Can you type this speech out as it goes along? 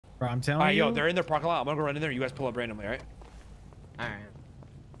Bro, I'm telling All right, you. yo, they're in their parking lot. I'm gonna go run in there. You guys pull up randomly, all right? All right.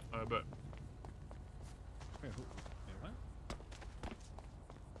 I bet. Wait, what?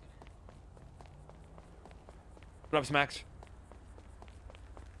 What up, Smacks?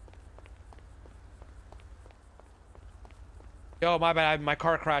 Yo, my bad. My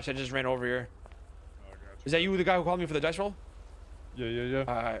car crashed. I just ran over here. Oh, gotcha. Is that you, the guy who called me for the dice roll? Yeah.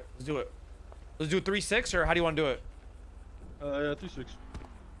 All right, let's do it. Let's do 3-6, or how do you want to do it? Yeah, 3-6. All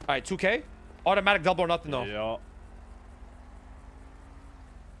right, 2K. Automatic double or nothing though. Yeah. All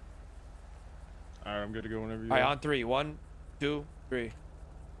right, I'm good to go whenever you. All right, on 3. 1, 2, 3.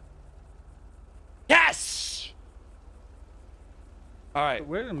 Yes! All right.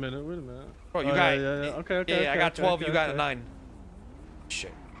 Wait a minute. Bro, you Oh, got yeah. Okay. Yeah, I got 12. You got okay. 9.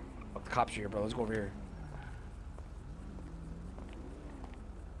 Shit. Fuck, the cops are here, bro. Let's go over here.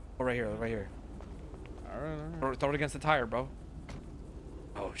 Go right here. Right here. All right. Throw it against the tire, bro.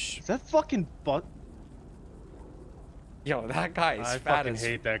 Oh shit. Is that fucking butt? Yo, that guy is I fat fucking as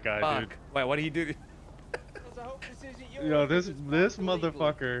hate that guy, fuck. dude. Wait, what did he do? Yo, this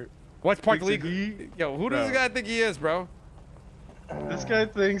motherfucker. What's park thinks legal? that Yo, who does this guy think he is, bro? This guy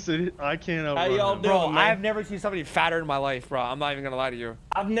thinks that I can't outrun y'all him. doing? Bro, man? I've never seen somebody fatter in my life, bro. I'm not even gonna lie to you.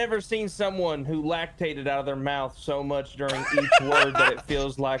 I've never seen someone who lactated out of their mouth so much during each word that it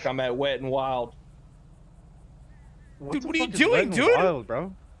feels like I'm at Wet and Wild. Dude, what are you the fuck is doing, Wet and dude? Wild,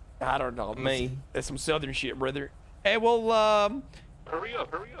 bro? I don't know. Me. It's some southern shit, brother. Hey, well, Hurry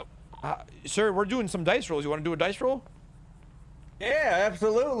up. sir, we're doing some dice rolls. You want to do a dice roll? Yeah,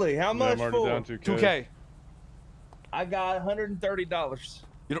 absolutely. How much I'm already for? down 2K. 2K. I got $130.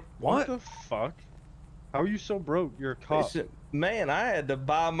 You know What what? the fuck? How are you so broke? You're a cop. Listen, man, I had to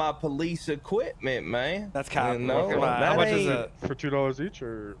buy my police equipment, man. That's cap. You know, Come on, that how much is ain't- it? For $2 each,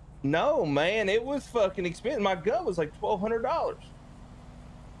 or No, man, it was fucking expensive. My gun was like $1,200.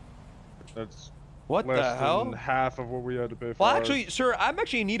 that's What less the hell? than half of what we had to pay for. Well, ours. actually, sir, I'm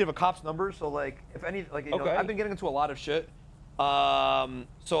actually in need of a cop's number. So, like, if any, like, you know, Okay. I've been getting into a lot of shit. So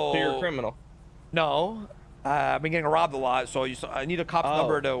So you're a criminal. No, I've been getting robbed a lot. So I need a cop's Oh.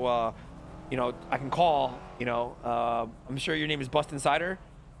 number to, you know, I can call. You know, I'm sure your name is Bust Insider.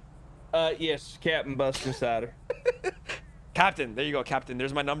 Yes, Captain Bust Insider. Captain, there you go, Captain.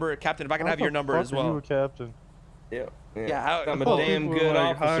 There's my number, Captain. If I can How have the your number fuck as are you well. a captain? Yep. Yeah, how- I'm a Oh, damn People in, good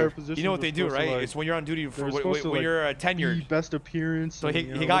like, higher officer. positions You know what are they do, supposed to, right? like, It's when you're on duty for they're supposed to, when like, you're be tenured. best appearance. So and, he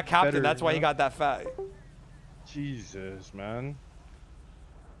you know, got look captain. better, That's why you he know? got that fat. Jesus, man.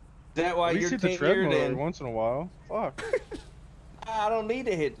 Is that why At you're least hit the tenured treadmill every and once in a while. Fuck. I don't need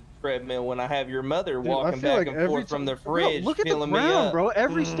to hit the treadmill when I have your mother Dude, I walking feel back like and every forth from the fridge, Bro, look at the filling me ground, up. bro.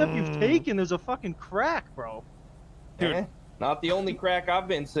 Every step you've taken is a fucking crack, bro. Dude. Eh, not the only crack I've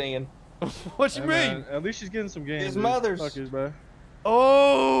been seeing. What you Hey, mean? man, at least she's getting some games. His dude. mother's. Fuck his, bro.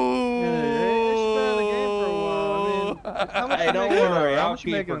 Oh. Yeah, she's been out of the game for a while. I mean, how much Hey, you don't making an hour? worry. How I'll much you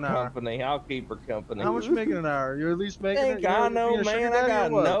keep making her an hour? company. I'll keep her company. How much you making an hour? You're at least making. Think it, I know, being a sugar man. I daddy or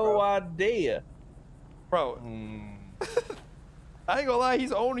got what, no bro? idea. Bro, I ain't gonna lie,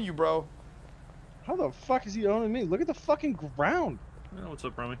 he's owning you, bro. How the fuck is he owning me? Look at the fucking ground. Yeah, what's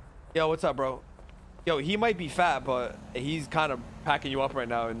up, Ramee? Yo, what's up, bro? Yo, he might be fat, but he's kind of packing you up right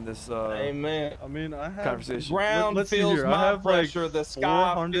now in this Hey, man. I mean, I have conversation. Ground let's see feels here. I my have, like, pressure. The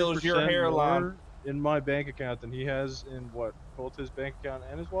sky feels your 400% hairline. more in my bank account than he has in what, both his bank account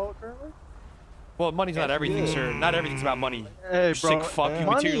and his wallet currently. Well, money's not everything, sir. Not everything's about money. Hey, You sick fuck, you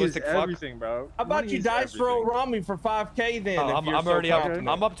money materialistic is fuck. everything, bro. How about Money you is dice roll everything. Ramee for 5K then? Oh, if I'm you're already so up. confident?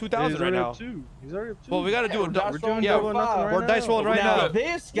 I'm up He's 2,000 right already now. up two. He's already up two. Well, we gotta do a. Yeah, We're doing yeah, double or nothing right we're dice rolling right now now.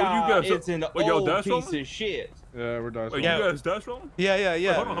 this What do you guy guys- is an what, y'all old dice piece rolling? of shit. Yeah, we're dice Wait, rolling. you guys dash rolling? Yeah, yeah, Wait,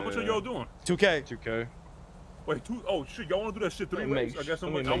 yeah. hold on, how much are y'all doing? 2K. 2K. Wait, oh shit, y'all want to do that shit three Let me ways? make- I guess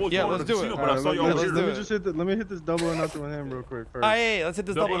I'm let me I make- was Yeah, going let's to the do it. casino, All but I right, saw let, y'all yeah, over let's here. do let me it. just hit the, let me hit this double or nothing with him real quick first. Hey, let's hit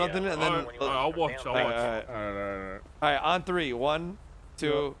this double nothing and then. Alright, I'll watch. I'll Alright, watch. alright. Alright. Alright, on 3. 1,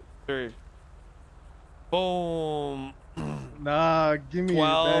 2, 3. Boom. Nah, give me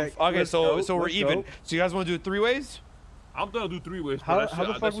 12. it back. Okay, Let's so go, so we're let's even. go. So you guys want to do it 3 ways? I'm gonna do three ways. How- but that how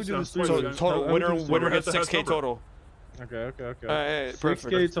the shit- fuck that we shit do sounds this three spicy, So ways? guys. total How- winner everything's winner total. gets That's the 6K number. total. Okay. Alright, 6K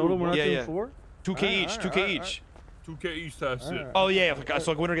perfect. total. We're not Yeah, doing yeah. 4. 2K each. Alright, 2K alright, each. 2K each type shit. Alright. Oh yeah,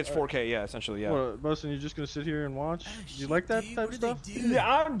 so winner gets 4K. Yeah, essentially, yeah. What, Bustin', you just gonna sit here and watch? You like that type of stuff? Yeah,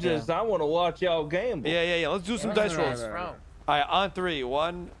 I want to watch y'all gamble. Yeah. Let's do some dice rolls. Alright. Alright, on 3.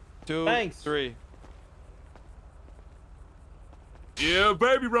 1, 2, Thanks. 3. Yeah,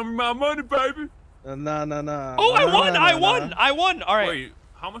 baby, run me my money, baby. Nah. Oh, I won! All right. Wait,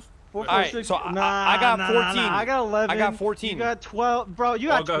 how much? 4, All right, 6. so I got 14. I got 11. I got 14. You got 12, bro. You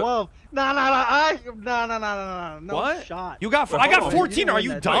got 12. No What? shot. You got? Wait, I got hold on. 14. Are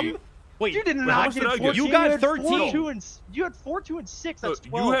you Wait. dumb? Wait, You did how not much did I get get? 14. You got had 13. 4, 2, and you had 4, 2, and 6. That's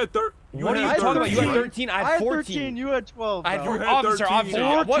 12. You had what are you talking about? You had 13. I had 14. 13. You had 12. I had bro. You had officer. 13. Officer.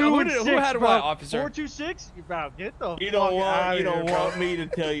 4, What, 2, who, and did, 6, who had bro. what? Officer. 4, 2, 6. Bro, get the You fuck don't want out you of don't here, want bro. me to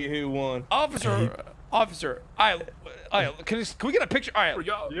tell you who won. Officer. Officer. All right. Can we get a picture? All right.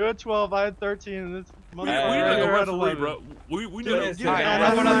 Y'all, You had 12. I had 13. And this we motherfucker need right a here had referee, 11. bro. We need Dude, a it's- All right. No,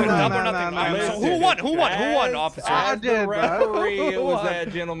 Double no, nothing. no, Double no, nothing. no, All right, no, so no. who won? Who won, officer? I As the did, bro. referee, it Who was won? that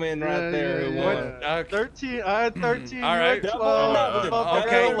gentleman right there who won. Okay. 13. I had 13. All you right. had 12.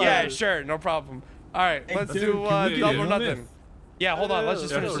 Okay, Double yeah, nothing. sure, no problem. All right, let's dude, do can we get double it? nothing. Yeah, hold on, let's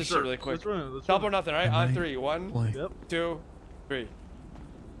just Yeah, finish sure, this sure. shit really quick. Let's run it. Let's Double run nothing, right? On three. 1, Yep. 2, 3.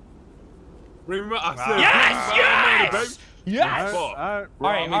 Remember, I said Yes! baby. Yes! Fuck. All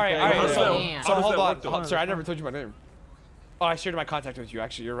right. How does So, that- so how does hold that on. work, though? Sorry, I never told you my name. Oh, I shared my contact with you.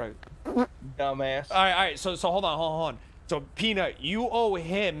 Actually, you're right. Dumbass. All right. So hold on. So Peanut, you owe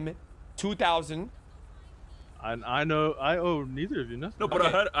him 2,000. I know. I owe neither of you nothing. No, but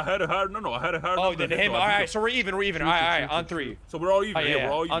Okay. I had a higher. No, I had a higher. Oh, number then than him. though. All I beat right, him. so we're even. All right, on three. So we're all even. Oh, Yeah,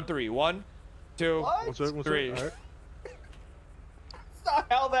 we're all even. on three. 1, 2. What's up? What's 3. up? All right. That's not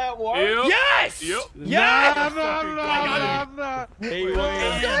how that works. Yep. Yes! Yep. Yes! Nah. He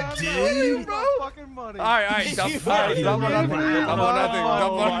wins. Give me my fucking money. All right. Double nothing. Double nothing.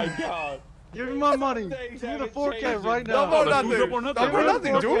 Oh my god. Give me my money. Give me the 4K right now. Double Let's do nothing. double nothing, Double bro.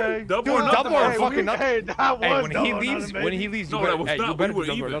 nothing, dude. Okay. Double Dude, nothing. double or Hey, fucking nothing. Hey, that was Hey, when he double leaves, nothing, you No, that better, was hey, you not- better we were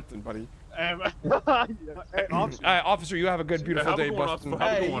do double or even. nothing, buddy. Hey, officer. All right, officer, you have a good, beautiful how we day, going, Bustin'. officer?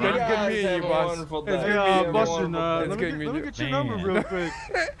 How we Hey, going, you huh? Good guys meeting you, have a boss. wonderful It's day. good You meeting have you. a Bustin', wonderful It's let good me meeting get you. your number real quick.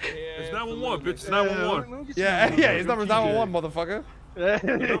 It's 911, bitch. It's Yeah, 911. let me get your Yeah, number. his number's 911, motherfucker. Yeah,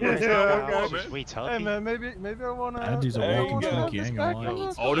 man. Sweet Hey Tucky. man, maybe I wanna. That dude's a There you walking go. Tucky, I ain't gonna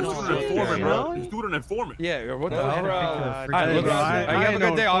lie. Oh, this dude an informant, bro. This dude an informant. Yeah, what the No, hell? bro. All right, Hey, look, bro, you have a ain't good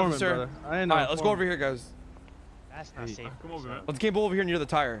no day, informant, officer. brother. I ain't All no right, let's go over informant. here, guys. That's not safe. Come over, man. Let's gamble over here near the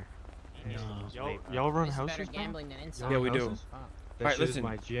tire. Y'all run It's better houses, bro? gambling than inside. Yeah, we do. Houses? That Alright, shit listen. is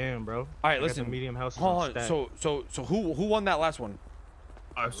my jam, bro. All right, I got listen. the medium houses Hold on on. stack. So who won that last one?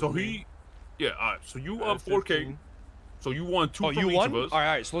 So he, yeah. All right. So you up 4K. 15. So you won 2 Oh, from you each won? of us. All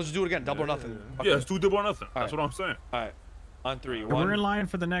right. So let's just do it again. Double or nothing. Okay. Yeah, it's 2 double or nothing. That's Alright. what I'm saying. All right. On 3. We're in 1, line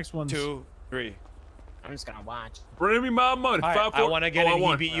for the next ones. 2, 3. I'm just gonna watch. Bring me my money. All right. 5, 4. I won again, I and he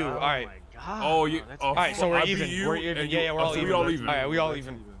won. beat you. All right. God. Oh yeah. That's Oh, All right. So we're I beat even. you, We're even. and Yeah, you- we're all so even. we all even. All right. We all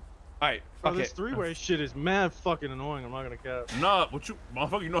even. All right. Bro, Fuck this it. three-way shit is mad fucking annoying. I'm not gonna cap. Nah, what you,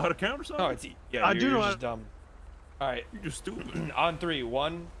 motherfucker? You know how to count or something? No, it's yeah. I you're, do you're know just dumb. All right. You just stupid. On 3.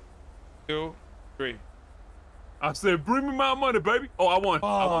 1, 2, 3. I said, bring me my money, baby. Oh, I won.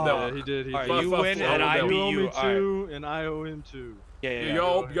 I won that Oh, Yeah, one. he did. He All right. did. You 5, win, 4, and I I won beat You owe you. me All right. 2, and I owe him 2. Yeah. Yeah,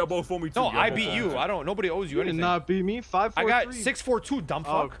 y'all both owe me 2. No, Y'all I both beat owe me you. 2. I don't. Nobody owes you You did anything. not beat me. 5, 4, I got 3. 6-4-2. Dumb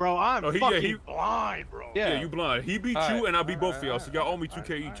Oh, fuck. bro, I'm Oh, fucking blind, bro. Yeah, you blind. He beat All you, right. and I beat both of y'all. So y'all owe me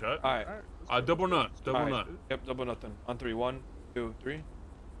 2K each, right? All right. Double none. Double All right. none. Yep. Double nothing. On 3. 1, 2, 3.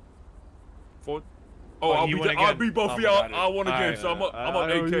 4. Oh, Oh, you won I'll again. beat both Oh, of my y'all. God. I won again, Alright, so I'm I up owe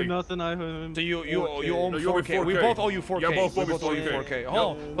you 8K. nothing. I owe him. So you 4K. owe No, him you owe me 4K. We 4K. both owe you 4K. Y'all both We owe me both owe you 4K. 4K.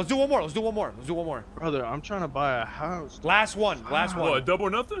 Hold on. Let's do one more. Let's do one more. Let's do one more. Brother, I'm trying to buy a house. Last one. Last one. What, double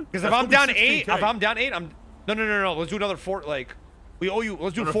nothing? Because if That's I'm gonna down be 8, 16K. if I'm down 8, I'm no. Let's do another 4. Like, we owe you.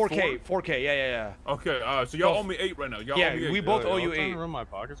 Let's do Another 4K. 4K. Yeah. Okay, so y'all So- owe me 8 right now. Y'all Yeah, owe me 8. we both owe Y'all you trying 8. to run my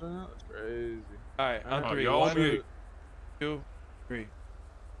pockets right now? That's crazy. All right. On 3. y'all owe 1, me 8. 2, 3.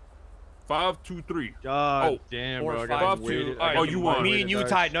 5, 2, 3. God Oh, damn, 4, bro. I 5, got 2. weighted. All right. Oh, you won. Me and you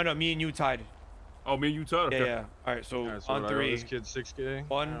tied. No. Me and you tied. Oh, me and you tied? Okay. Yeah. All right. So Alright, so on what, I owe 3. This kid 6K.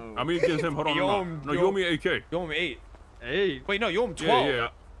 1. I mean against him. Hold on. You No, owe him- no, you owe me 8K. You owe him 8. Hey, Wait, no. You owe him 12. Yeah.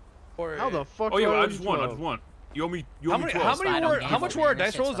 Or, how the fuck? Oh, yeah, do I owe just you won. I 12? just won. You owe me 12. How many I don't how much gamble, were our man.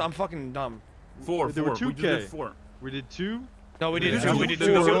 dice That rolls? shit's I'm fucking dumb. 4. They were 4. We 2K. just did 4. We did 2. No, we did Yeah, 2. we We did did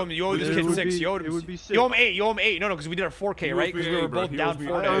 2. two. You owe this It kid would 6. be- You owe it would be 6. You owe him 8. You owe him 8. No, because we did a 4K, You right? owes me Because we were 8, bro. both He down owes me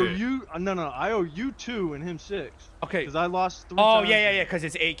 4K. I owe 8. you. No. I owe you 2 and him 6. Okay. Because I lost 3 Oh times. yeah. Because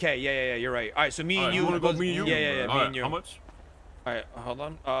it's 8K. Yeah. You're right. All right. So me and Alright, you. wanna go both- me and you? Yeah. Me Alright, and you. How much? All right. Hold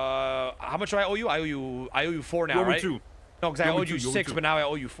on. How much do I owe you? I owe you 4 now, You owe me right? 2. No, because I You owe me owed you 2, you owe me 6, 2. but now I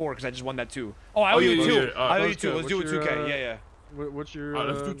owe you 4 because I just won that 2. Oh, I Oh, owe you yeah, 2. yeah, yeah. I owe you What's 2. your- Let's do it what's your, 2K. Yeah. What's your?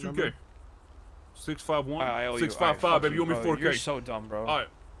 Alright, let's do 2K. number? 651. I owe you. 655, baby. You owe me bro. 4K. You're so dumb, bro. Alright.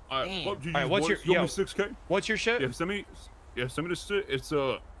 Damn. What, Alright, what's your- you owe yo. me 6K? What's your shit? Yeah, send me the shit. It's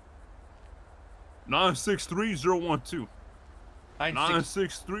 963012. 963.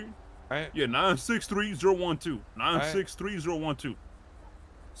 963. Right. Yeah, 963012. 963012.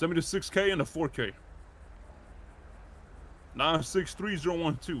 Send me the 6K and the 4K.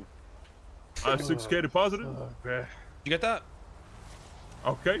 963012. All right, 6K deposited. Man. You get that?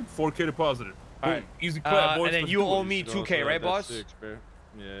 Okay, 4K deposited. All Boom. right. Easy clap, boys. And then Let's you do owe it. me So 2K, right, that's boss? 6, bro.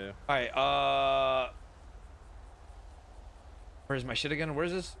 Yeah. All right. Where's my shit again?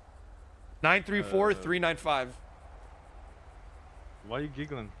 Where's this? 934-395. Why are you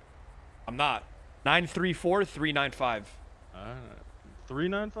giggling? I'm not. 934-395.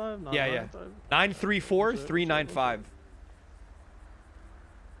 395? Not Yeah, yeah. 995? 934-395.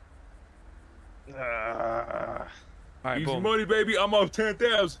 All right, Easy boom. money, baby. I'm off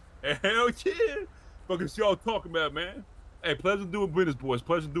 10,000. Hell yeah. Fucking see y'all talking about, man. Hey, pleasure doing business, boys.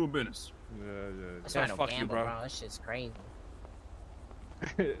 Pleasure doing business. That's Yeah, why I don't fuck you, gamble, bro. bro. That shit's crazy.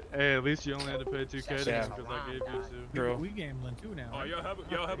 Hey, at least you only had to pay 2K Yeah. because I gave you two. True. We gambling too now. Oh, right? y'all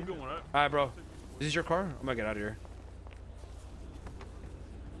have a good one, all right? All right, bro. Is this your car? I'm gonna get out of here.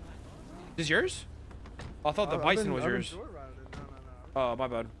 Is this yours? Oh, I thought the Bison was yours. Oh, my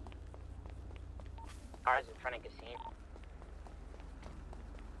bad. Cars in front of casino.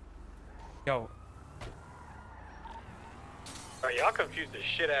 Yo, Bro, y'all confused the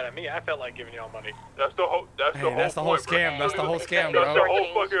shit out of me. I felt like giving y'all money. That's the whole. That's hey, that's the whole point, bro. scam. That's the whole scam, That's the bro.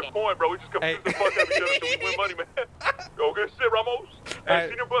 whole fucking point, bro. We just confuse Hey. the fuck out of each other so we win money, man. Yo, good shit, Ramos. Hey, Alright,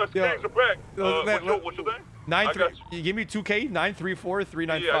 senior bus, yo, gangs are back. yo, man, What's your thing? Nine I three. got You give me 2K.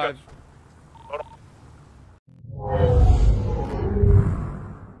 934-395. Yeah, I got you.